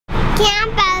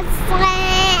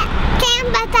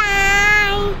Camper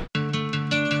time!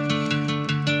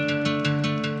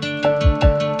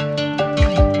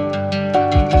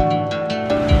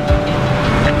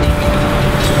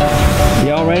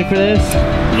 Y'all ready for this?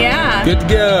 Yeah. Good to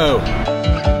go.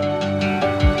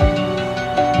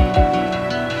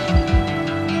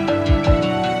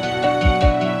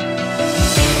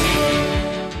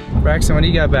 Braxton, what do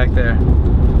you got back there?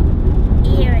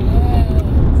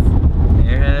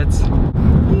 Airheads?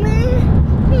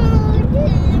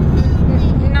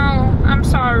 No, I'm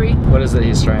sorry. What is it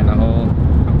he's trying to hold?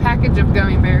 A package of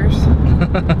gummy bears.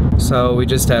 So we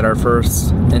just had our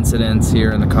first incidents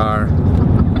here in the car.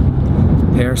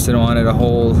 Harrison wanted to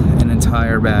hold an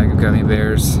entire bag of gummy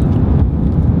bears.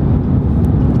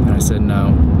 And I said no.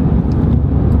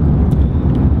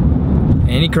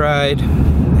 And he cried,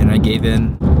 and I gave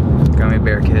in. Gummy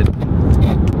bear kid.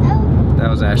 That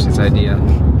was Ashley's idea.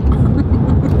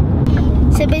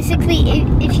 So basically,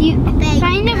 if you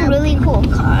find a really cool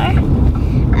car,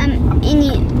 and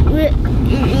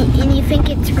you think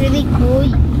it's really cool,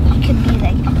 you could be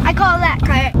like, I call that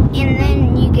car, and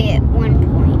then you get 1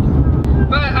 point.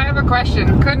 But I have a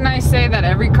question. Couldn't I say that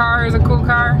every car is a cool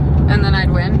car, and then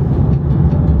I'd win?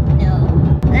 No,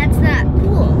 that's not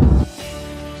cool.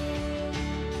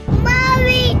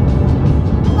 Mommy!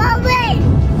 Mommy!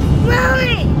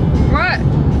 Mommy! What?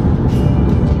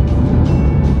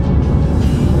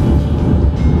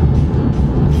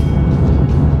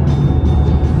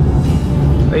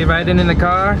 Are you riding in the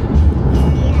car? Yeah.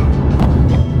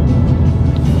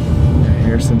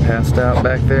 Harrison passed out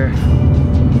back there.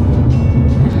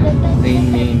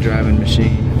 Lean, mean driving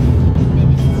machine.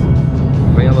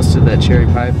 We almost did that cherry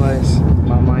pie place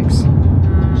Mom likes.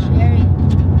 Cherry.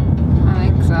 I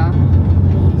think so.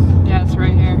 Yeah, it's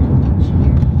right here.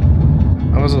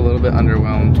 I was a little bit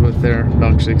underwhelmed with their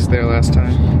milkshakes there last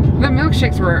time. The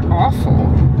milkshakes were awful.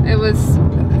 It was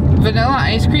vanilla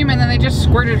ice cream and then they just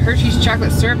squirted Hershey's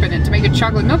chocolate syrup in it to make a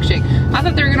chocolate milkshake. I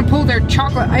thought they were gonna pull their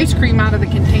chocolate ice cream out of the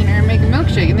container and make a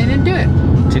milkshake, and they didn't do it.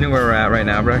 Do you know where we're at right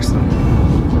now, Braxton?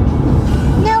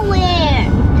 Nowhere.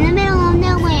 In the middle of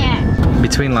nowhere.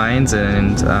 Between Lions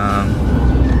and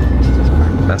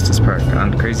Festus Park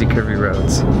on crazy curvy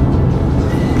roads.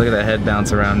 Look at that head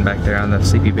bounce around back there on the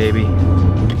sleepy baby.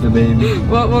 The baby.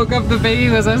 What woke up the baby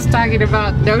was us talking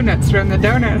about donuts from the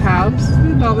donut house.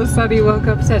 And all of a sudden he woke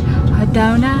up and said, a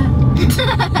donut?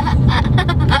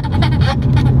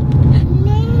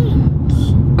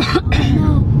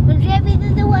 No, we're driving to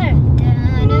the work.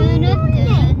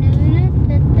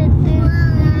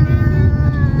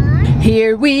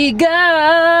 Here we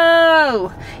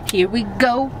go! Here we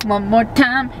go, one more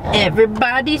time.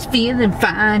 Everybody's feeling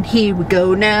fine. Here we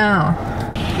go now.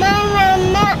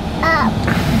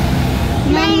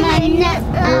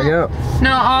 There we go.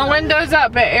 No, all windows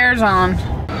up, it air's on.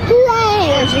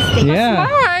 Yeah.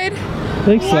 Slide!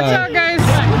 Big Watch out, slide. guys.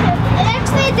 It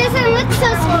actually doesn't look so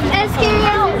as scary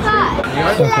as I thought.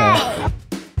 Okay.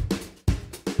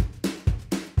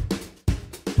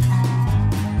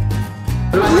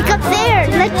 Look up there.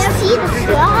 Let's see the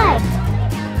slide.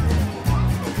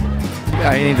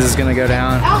 I think this is gonna go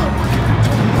down.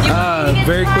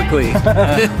 Very quickly.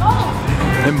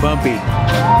 And bumpy.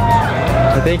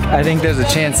 I think there's a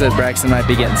chance that Braxton might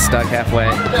be getting stuck halfway.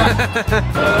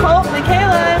 Oh,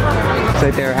 Michaela. It's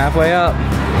right there, halfway up.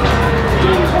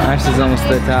 Ashley's almost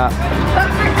to the top.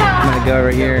 I'm gonna go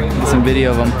over here and get some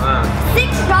video of them. $6 to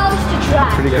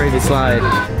try. Pretty crazy slide.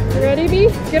 Ready, B?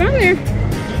 Get on there.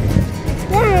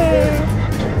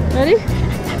 Ready?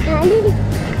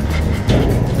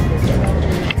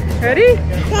 Ready?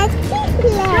 Go!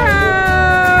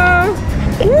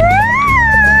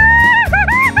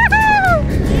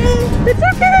 It's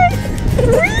okay!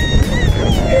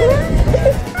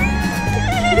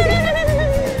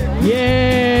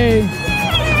 Yay!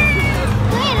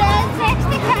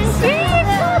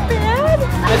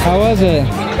 How was it?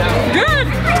 Good!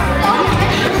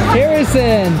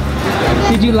 Harrison,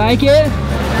 did you like it?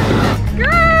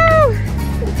 Go!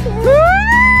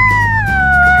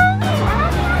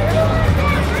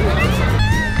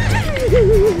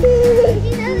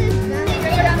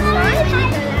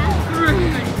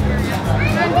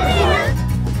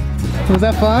 Was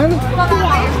that fun? It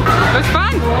was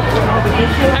fun.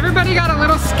 Everybody got a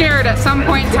little scared at some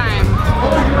point in time.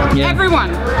 Yeah.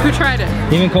 Everyone who tried it.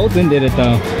 Even Colton did it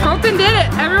though. Colton did it.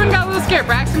 Everyone got a little scared.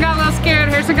 Braxton got a little scared.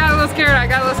 Harrison got a little scared. I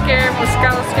got a little scared. Melissa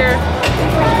got a little scared.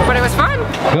 But it was fun.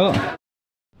 Cool.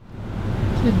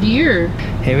 The deer.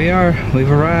 Here we are. We've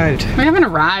arrived. We haven't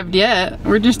arrived yet.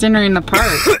 We're just entering the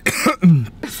park.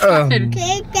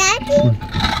 Okay, Daddy?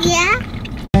 Yeah?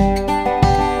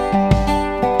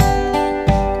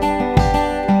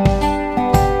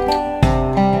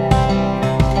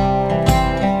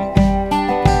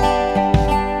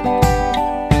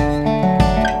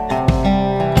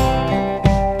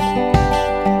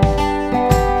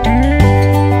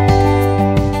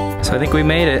 think we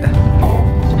made it.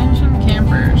 Attention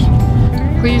campers,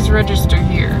 please register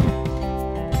here.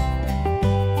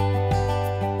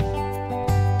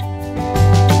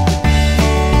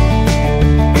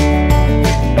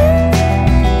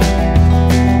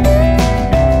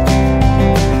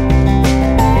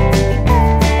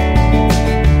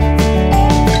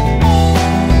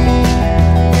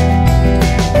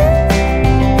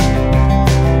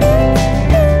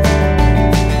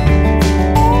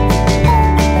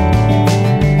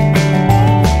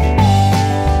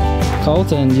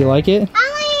 Colton, do you like it?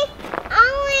 Only.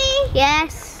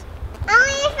 Yes.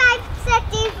 Only if I set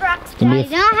these rocks down. You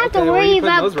don't have to worry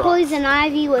about poison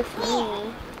ivy with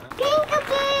me.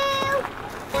 Peekaboo.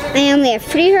 I only have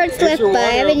 3 hearts left, but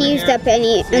I haven't used up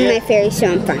any on my fairy,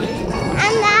 so I'm fine. And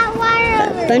that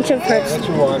water. A bunch of hearts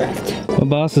left. What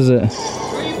boss is it?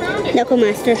 Knuckle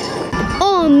Master.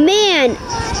 Oh man,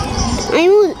 I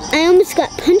almost got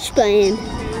punched by him.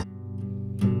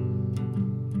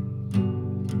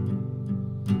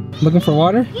 Looking for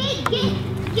water? We're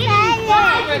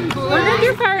gonna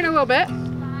do fire in a little bit.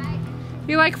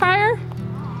 You like fire?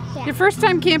 Yeah. Your first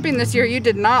time camping this year, you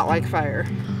did not like fire.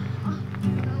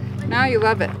 Now you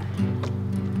love it.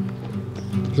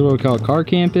 This is what we call car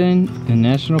camping in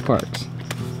national parks.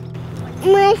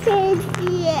 My favorite,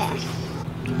 yes.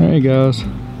 There he goes.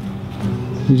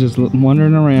 He's just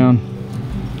wandering around.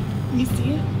 You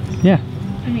see it? Yeah.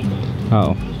 I mean,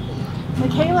 Oh.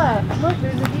 Michaela, look,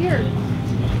 there's a deer.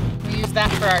 We use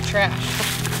that for our trash.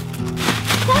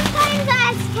 Sometimes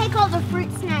I have to take all the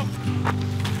fruit snacks.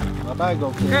 Bye-bye,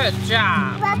 go kid. Good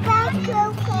job. Bye-bye,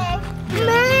 go kid.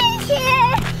 Mine's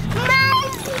here.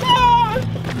 Mine's here.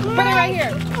 Put it right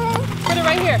here. Put it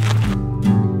right here.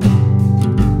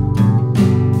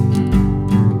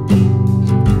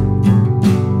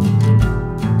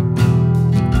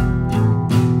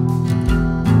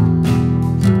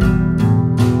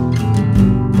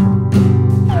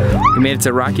 We made it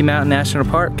to Rocky Mountain National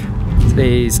Park.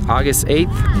 Today's August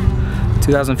 8th,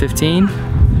 2015.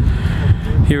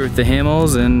 Here with the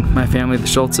Hammels and my family, the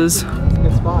Schultzes.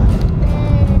 Good spot.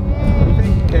 What do you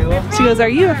think, Kayla? She goes, "Are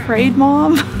you afraid,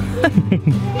 Mom?"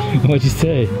 What'd you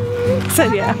say? I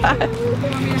said, "Yeah."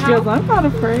 She goes, "I'm not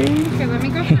afraid." Okay, let me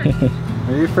go first.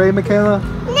 Are you afraid, Michaela?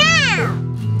 No.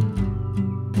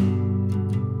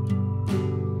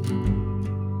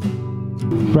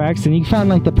 Braxton, you found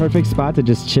like the perfect spot to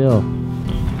just chill.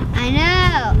 I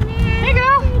know. There you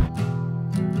go.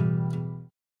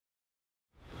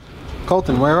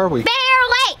 Colton, where are we? Bear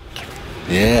Lake.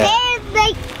 Yeah. Bear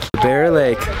Lake. Bear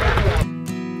Lake.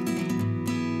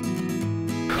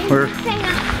 We're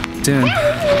doing Look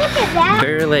at that.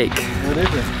 Bear Lake. What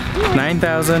is it?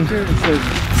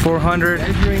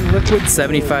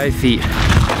 9,475 feet.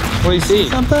 What do you see?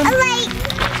 Something? A lake.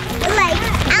 A lake.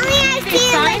 I only have to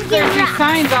see a lake There's in these rock.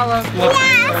 signs all over.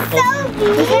 Yeah, so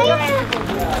beautiful.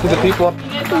 To the people up.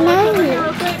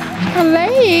 A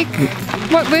lake?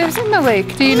 What lives in the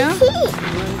lake? Do you know?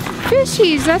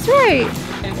 Fishies, that's right.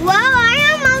 Well,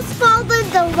 I almost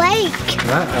followed the lake.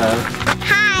 Uh-oh.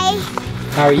 Hi.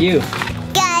 How are you?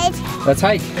 Good. Let's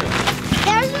hike.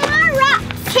 There's more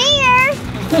rocks here.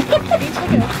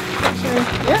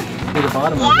 To the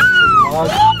bottom. Yeah.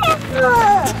 Beautiful.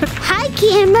 Hi,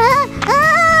 camera.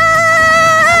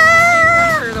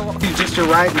 Just your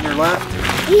right and your left.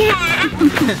 Yeah.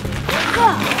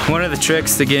 One of the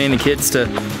tricks to getting the kids to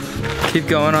keep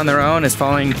going on their own is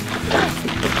finding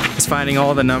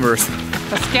all the numbers.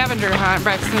 A scavenger hunt,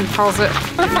 Braxton calls it.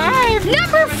 Number 5.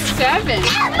 Number 7.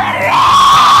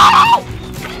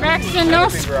 Braxton, no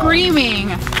screaming.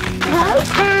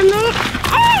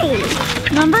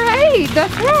 Number 8,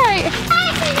 that's right.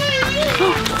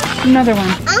 Another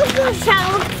one. Uncle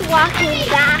Charles walking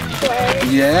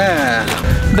backwards. Yeah.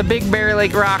 The Big Bear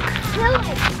Lake Rock.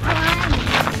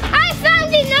 I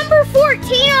found a number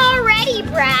 14 already,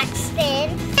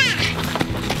 Braxton.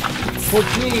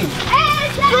 14.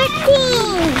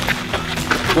 14.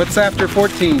 What's after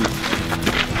 14? 12.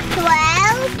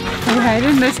 Alright,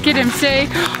 and let's get him say,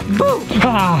 boo!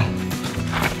 Ah!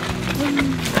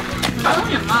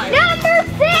 Number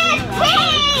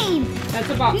 15. That's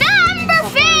about. Number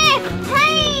 15.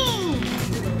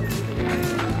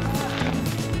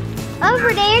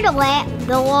 Over there, the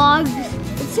logs.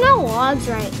 It's no logs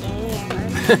right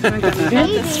there. Get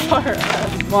this far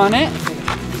up. Want it?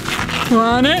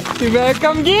 Want it? You better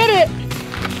come get it.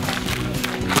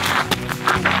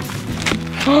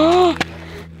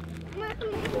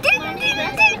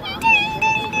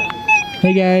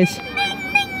 Hey guys. So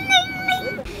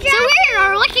we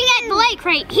are looking at the lake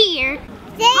right here.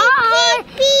 Hi,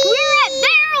 we're at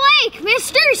Bear Lake,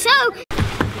 mister. So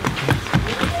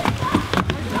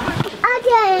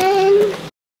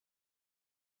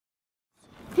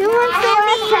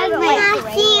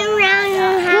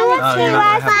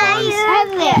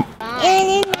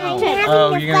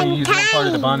Oh, you're gonna use one part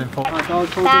of the bonding fold.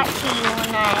 Back to you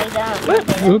when I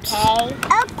don't. Oops. Okay.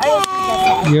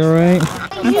 You alright?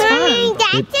 Mommy,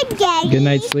 that's a gay. Good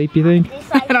night's sleep, you think?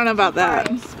 I don't know about that.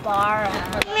 Mommy,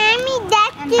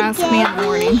 that's a Ask me in the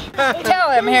morning. Tell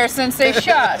him, Hair Sensei,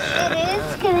 shush. It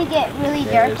is gonna get really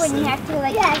dark when you have to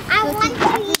like. Yes, I want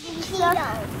to eat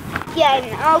stuff. Yeah,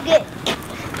 and I'll get.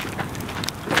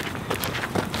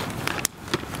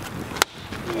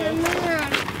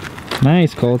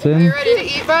 Nice, Are Colton. you ready to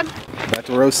eat, bud? About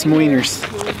to roast some wieners.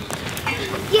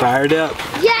 Fired up.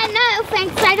 Yeah, no,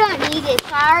 thanks. I don't need it.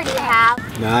 I already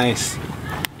have. Nice.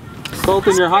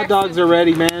 Colton, your hot dogs are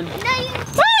ready, man.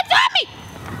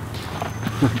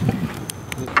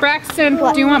 Braxton,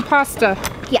 do you want pasta?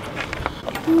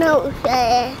 No,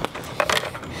 because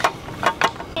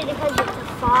it's a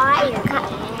fire.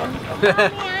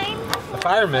 The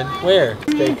fireman? Where?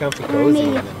 Stay comfy,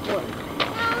 cozy.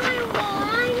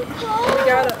 We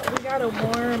got a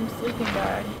warm sleeping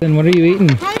bag. Then what are you eating?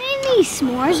 How many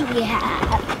s'mores we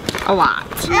have? A lot.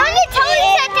 I'm gonna tell you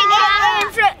something.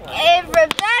 And from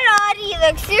that on, he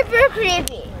looks super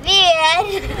creepy. I'm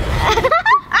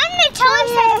gonna tell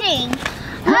you something.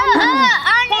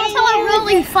 I'm gonna tell a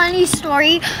really funny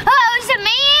story. It was a man.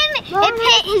 It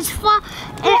put his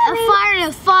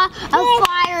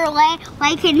fire like,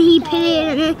 and he put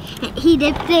it. He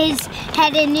dipped his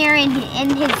head in there, and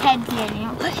his head came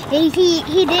out. He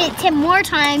did it 10 more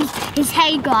times. His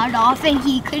head got off, and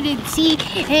he couldn't see.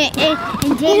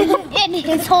 And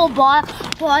his whole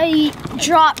body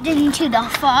dropped into the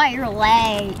fire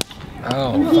lake.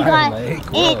 Oh, And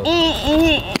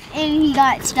he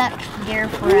got stuck there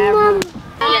forever.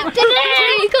 Twinkle,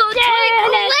 twinkle,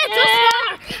 little star,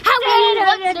 how we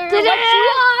wonder what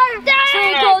you are.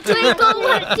 Twinkle, twinkle,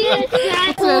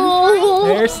 little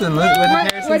Harrison, what did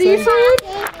Harrison What do you say? say?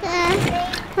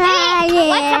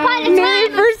 Once upon a time.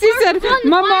 First he said,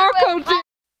 Mama Colton.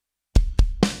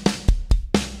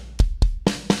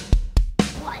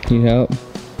 Can you help?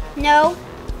 No,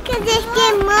 because it's the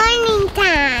morning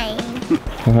time.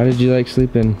 Well, how did you like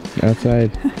sleeping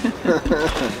outside?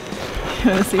 You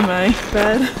want to see my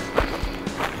bed?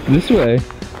 This way.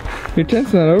 Your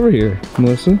tent's not over here,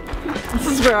 Melissa. This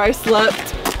is where I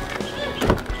slept.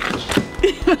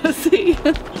 See?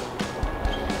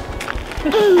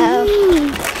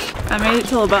 I made it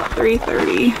till about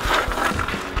 3:30.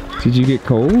 Did you get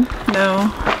cold?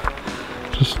 No,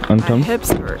 Just my uncomfortable?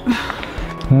 hips hurt.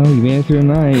 Oh, you made it through the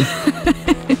night.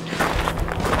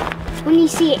 When you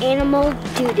see an animal,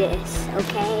 do this,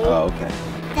 okay? Oh, okay.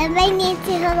 Somebody needs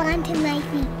to hold on to my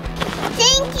feet.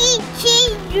 Stinky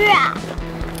cheese drop.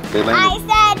 They I landed.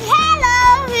 said hello.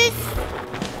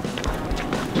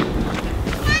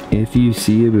 If you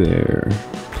see a bear.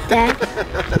 Dad,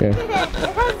 Okay.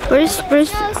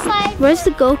 where's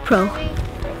the GoPro?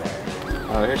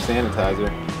 Oh, here's sanitizer.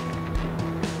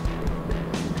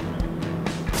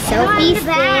 Selfie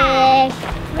stick.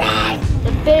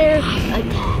 The bear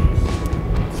attacks.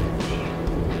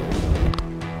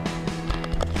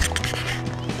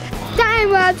 Time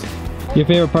lapse. Your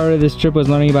favorite part of this trip was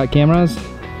learning about cameras?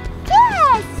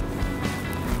 Yes.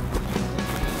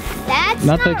 That's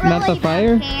Not not the really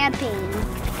fire? camping.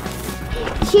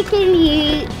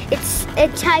 Chicken it's a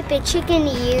type of chicken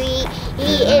you eat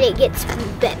and it gets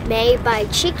made by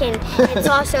chicken. It's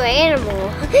also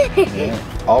animal. Yeah.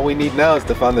 All we need now is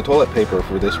to find the toilet paper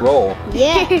for this roll.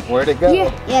 Yeah. Where'd it go?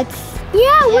 Where'd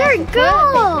it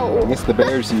go? I guess the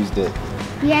bears used it.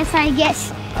 Yes, I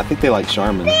guess. I think they like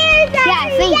Charmin. I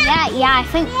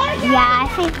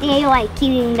think they like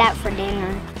eating that for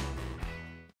dinner.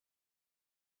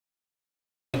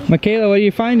 Michaela, what are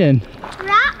you finding?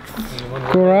 Rocks.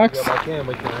 Cool rocks?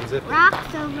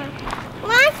 Rocks over.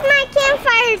 Once my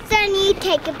campfire's done, you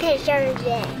take a picture of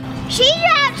it. She's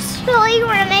actually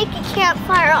gonna make a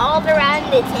campfire all around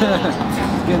the tent.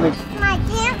 My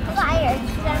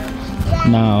campfire's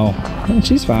done. No.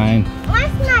 She's fine.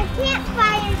 Once my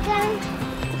campfire's done,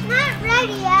 not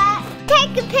ready yet.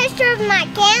 Take a picture of my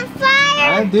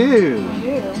campfire. I do.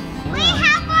 We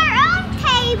have our own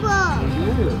table.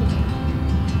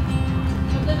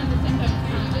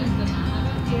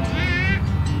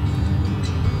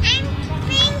 I'm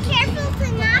being careful to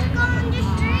not go on the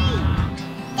street.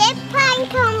 This plane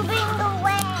can bring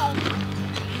away.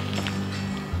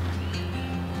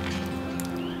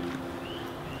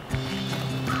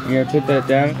 You gotta put that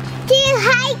down. To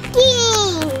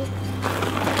hiking.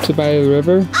 To by the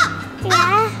river?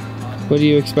 Yeah. What do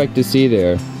you expect to see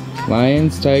there?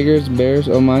 Lions, tigers, bears,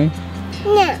 oh my?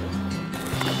 No.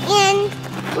 And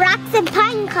rocks and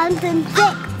pine cones and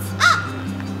sticks.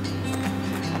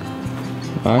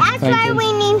 That's what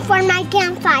we need for my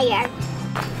campfire.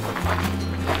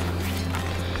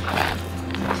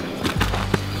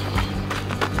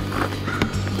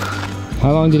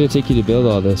 How long did it take you to build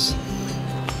all this?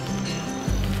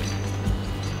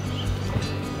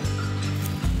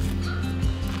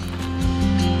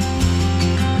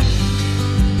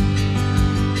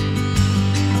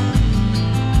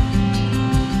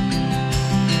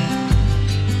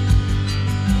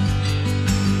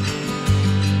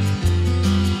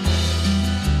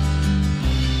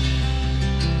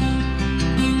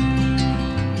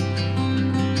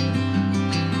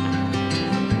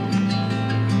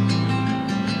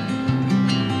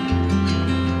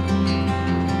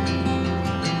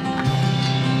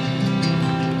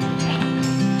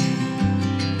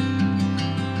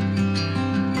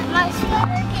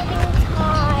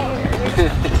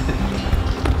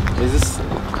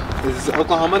 Is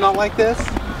Oklahoma not like this?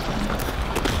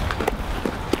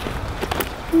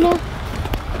 No,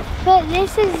 but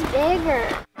this is bigger.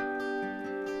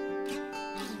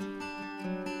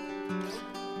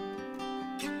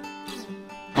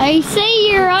 I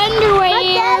see your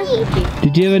underwear.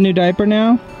 Did you have a new diaper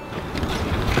now?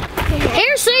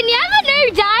 Harrison, you have a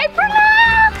new diaper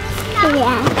now?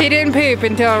 Yeah. He didn't poop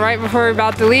until right before we were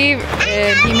about to leave,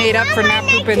 and he made up for not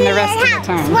pooping the rest of the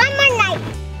time. One more night.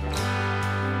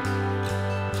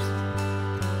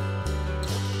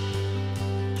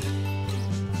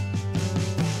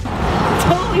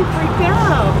 Totally freaked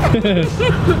out.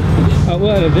 Oh,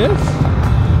 what, of this?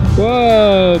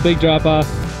 Whoa, big drop off.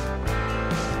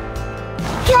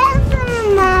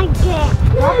 Chocolate mountain.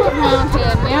 Chocolate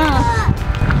mountain, yeah.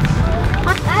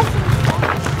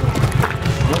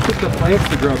 Let's get the plants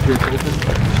to grow up here, Jason.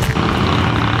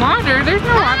 Water? There's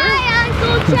no water. Hi,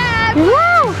 Uncle Chad.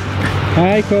 Woo!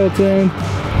 Hi, Colton.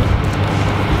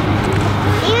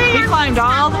 He climbed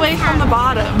all the way from the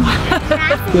bottom.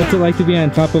 What's it like to be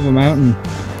on top of a mountain?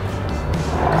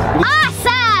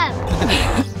 Awesome!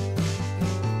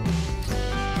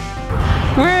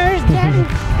 Where's Daddy?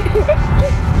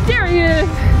 There he is.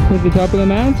 At the top of the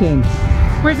mountain.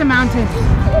 Where's the mountain?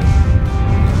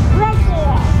 Right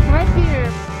here. Right here.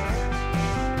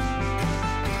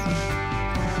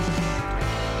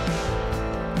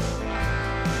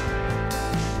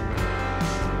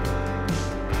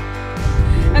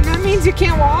 And that means you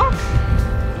can't walk?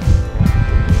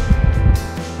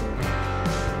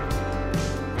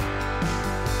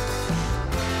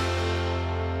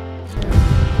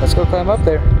 Let's go climb up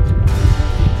there.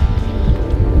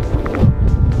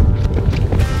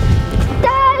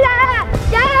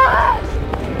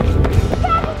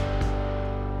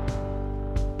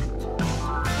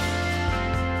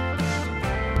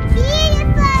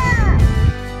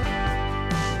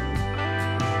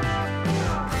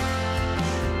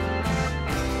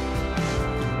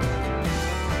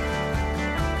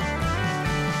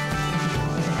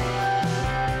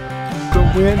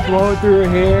 Wind blowing through her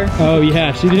hair. Oh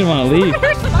yeah, she didn't want to leave.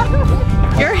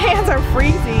 Your hands are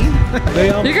freezing.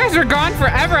 You guys are gone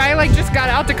forever. I like just got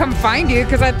out to come find you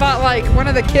because I thought like one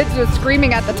of the kids was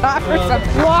screaming at the top or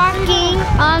something. Walking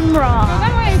on wrong.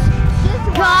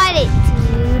 Got it,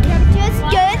 dude. Just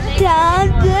get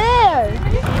down there.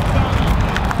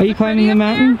 Are you climbing the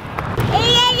mountain?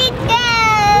 Let it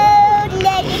go.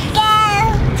 Let it go.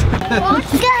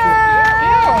 Let's go.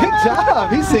 Good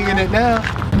job. He's singing it now.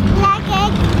 Let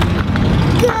it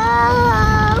go.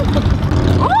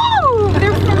 Oh,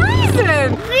 they're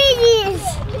freezing. Freeze.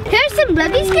 There's some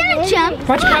bubbies gonna jump.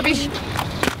 Watch Bobby.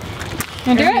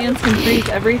 And do Your it. hands can freeze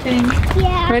everything.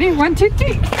 Yeah. Ready? 1, 2,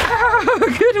 3.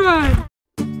 Oh, good one.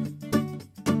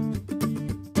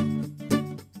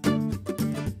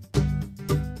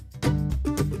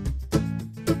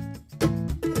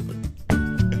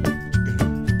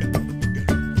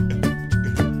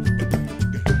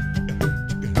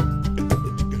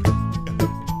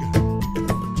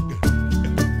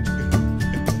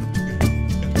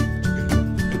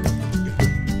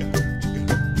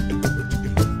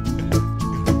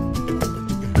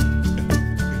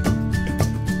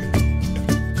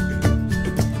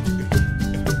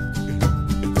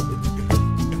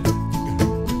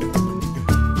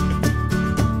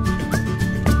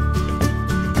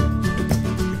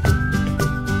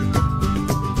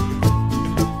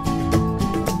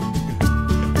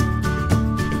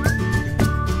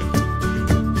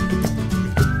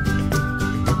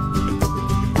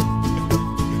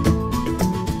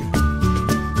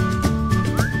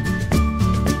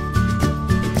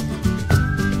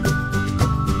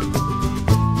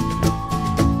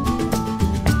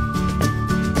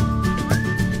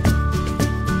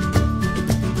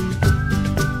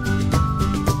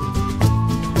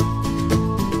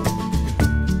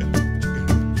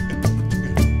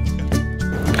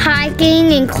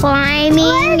 walking and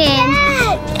climbing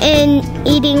and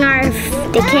eating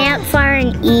the campfire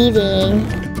and eating.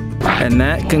 And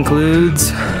that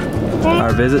concludes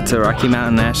our visit to Rocky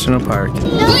Mountain National Park.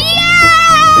 Yeah!